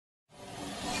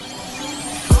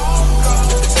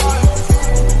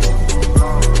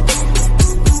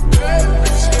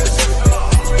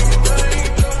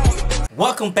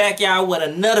welcome back, y'all, with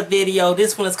another video.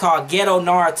 This one is called Ghetto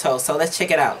Naruto, so let's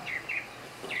check it out.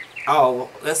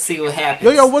 Oh, let's see what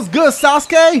happens. Yo, what's good,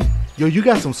 Sasuke? Yo, you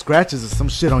got some scratches or some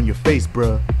shit on your face,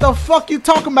 bruh. The fuck you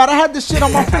talking about? I had this shit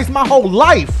on my face my whole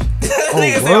life. Oh,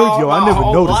 word, yo, I never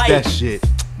noticed that shit.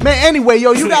 Man, anyway,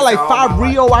 yo, you got like 5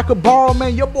 Rio I could borrow,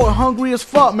 man. Your boy hungry as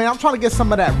fuck, man. I'm trying to get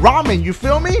some of that ramen, you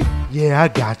feel me? Yeah, I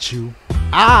got you.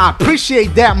 I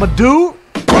appreciate that, my dude.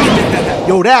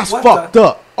 Yo, that's fucked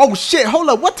up. Oh, shit, hold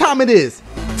up. What time it is?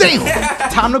 Damn,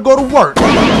 time to go to work.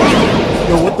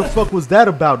 Yo, what the fuck was that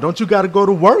about? Don't you gotta go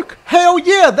to work? Hell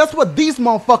yeah, that's what these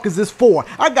motherfuckers is for.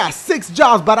 I got 6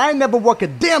 jobs, but I ain't never worked a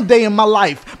damn day in my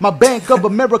life. My Bank of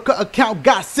America account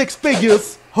got 6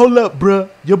 figures. Hold up, bruh.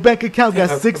 Your bank account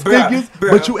got 6 figures,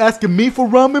 but you asking me for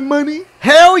ramen money?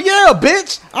 Hell yeah,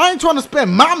 bitch. I ain't trying to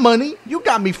spend my money. You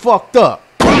got me fucked up.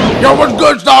 Yo, what's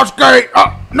good, Sasuke?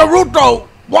 Naruto,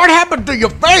 what happened to your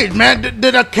face, man?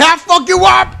 Did a cat fuck you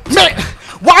up? Man,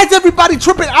 why is everybody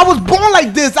tripping? I was born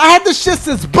like this. I had this shit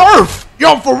since birth.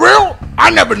 Yo, for real? I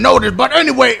never noticed, but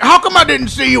anyway, how come I didn't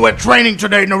see you at training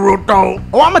today, Naruto?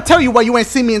 Oh, I'ma tell you why you ain't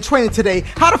see me in training today.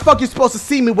 How the fuck you supposed to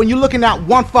see me when you looking out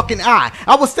one fucking eye?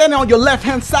 I was standing on your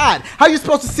left-hand side. How you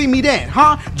supposed to see me then,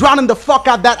 huh? Drowning the fuck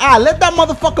out that eye. Let that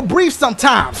motherfucker breathe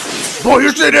sometimes. Boy,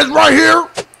 you see this right here?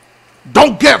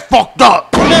 Don't get fucked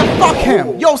up. Man, fuck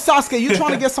him. Yo, Sasuke, you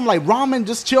trying to get some like ramen,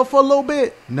 just chill for a little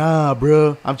bit? Nah,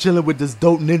 bruh. I'm chilling with this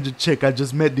dope ninja chick I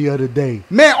just met the other day.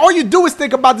 Man, all you do is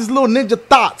think about these little ninja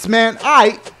thoughts, man.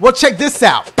 Alright, well check this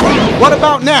out. What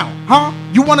about now, huh?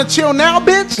 You wanna chill now,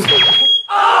 bitch?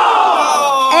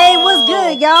 Oh! Hey, what's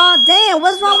good, y'all? Damn,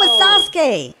 what's wrong with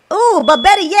Sasuke? Ooh, but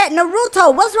better yet,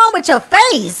 Naruto, what's wrong with your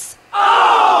face?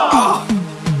 Oh!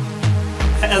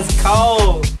 That's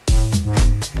cold.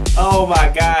 Oh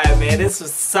my god, man, this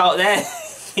was so that.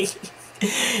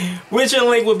 Which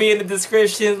link will be in the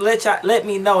description. Let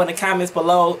me know in the comments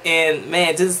below. And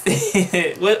man, just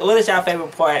what is y'all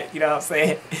favorite part? You know what I'm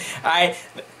saying? All right,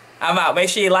 I'm out. Make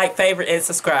sure you like, favorite, and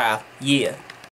subscribe. Yeah.